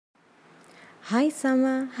Hi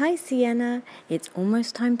Summer, hi Sienna. It's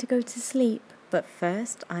almost time to go to sleep, but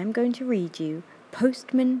first I'm going to read you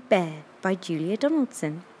Postman Bear by Julia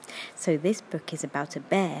Donaldson. So this book is about a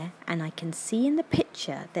bear, and I can see in the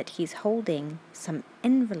picture that he's holding some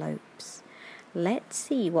envelopes. Let's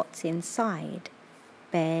see what's inside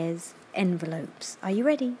Bear's envelopes. Are you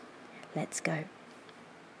ready? Let's go.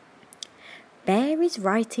 Bear is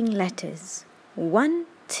writing letters. 1,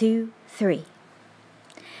 2, 3.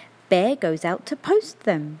 Bear goes out to post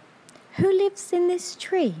them. Who lives in this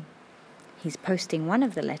tree? He's posting one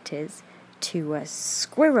of the letters to a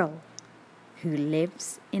squirrel who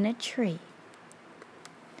lives in a tree.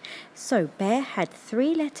 So Bear had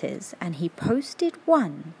 3 letters and he posted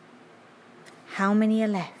one. How many are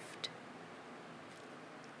left?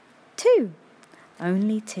 2.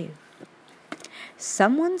 Only 2.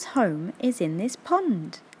 Someone's home is in this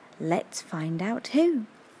pond. Let's find out who.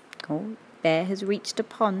 Bear has reached a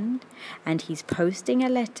pond and he's posting a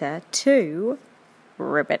letter to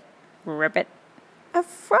Ribbit, Ribbit, a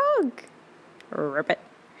frog, Ribbit.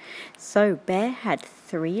 So Bear had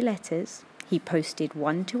 3 letters. He posted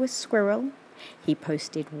one to a squirrel. He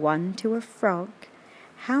posted one to a frog.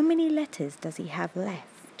 How many letters does he have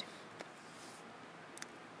left?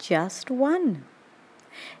 Just 1.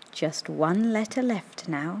 Just 1 letter left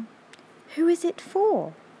now. Who is it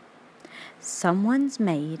for? Someone's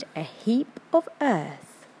made a heap of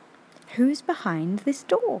earth. Who's behind this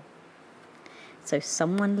door? So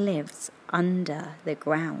someone lives under the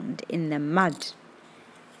ground in the mud.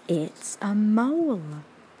 It's a mole.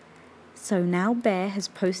 So now Bear has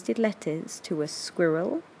posted letters to a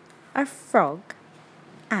squirrel, a frog,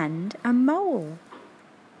 and a mole.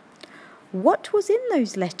 What was in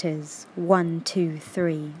those letters? 1, 2,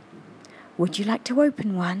 3. Would you like to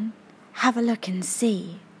open one? Have a look and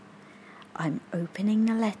see. I'm opening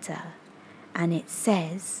the letter and it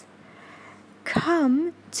says,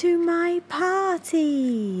 "Come to my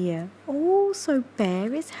party." So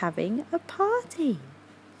Bear is having a party.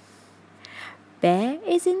 Bear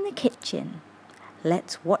is in the kitchen.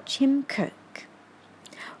 Let's watch him cook.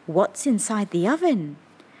 What's inside the oven?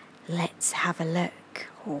 Let's have a look.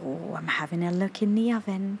 I'm having a look in the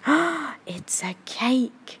oven. It's a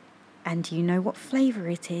cake. And do you know what flavour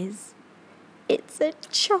it is? It's a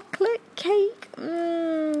chocolate cake.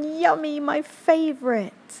 Yummy, my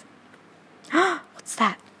favourite. What's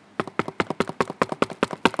that?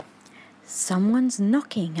 Someone's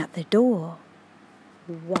knocking at the door.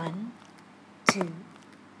 1, 2,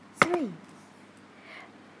 3.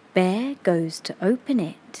 Bear goes to open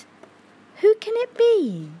it. Who can it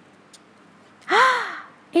be?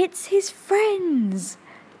 It's his friends,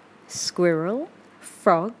 Squirrel,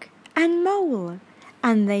 Frog, and Mole.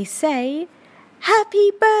 And they say, "Happy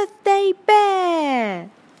birthday, Bear!"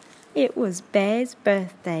 It was Bear's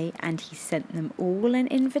birthday and he sent them all an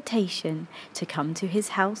invitation to come to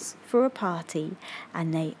his house for a party,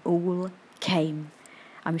 and they all came.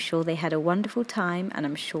 I'm sure they had a wonderful time and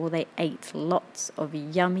I'm sure they ate lots of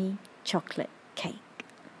yummy chocolate cake.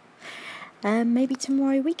 Maybe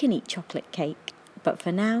tomorrow we can eat chocolate cake, but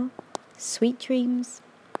for now, sweet dreams.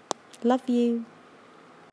 Love you.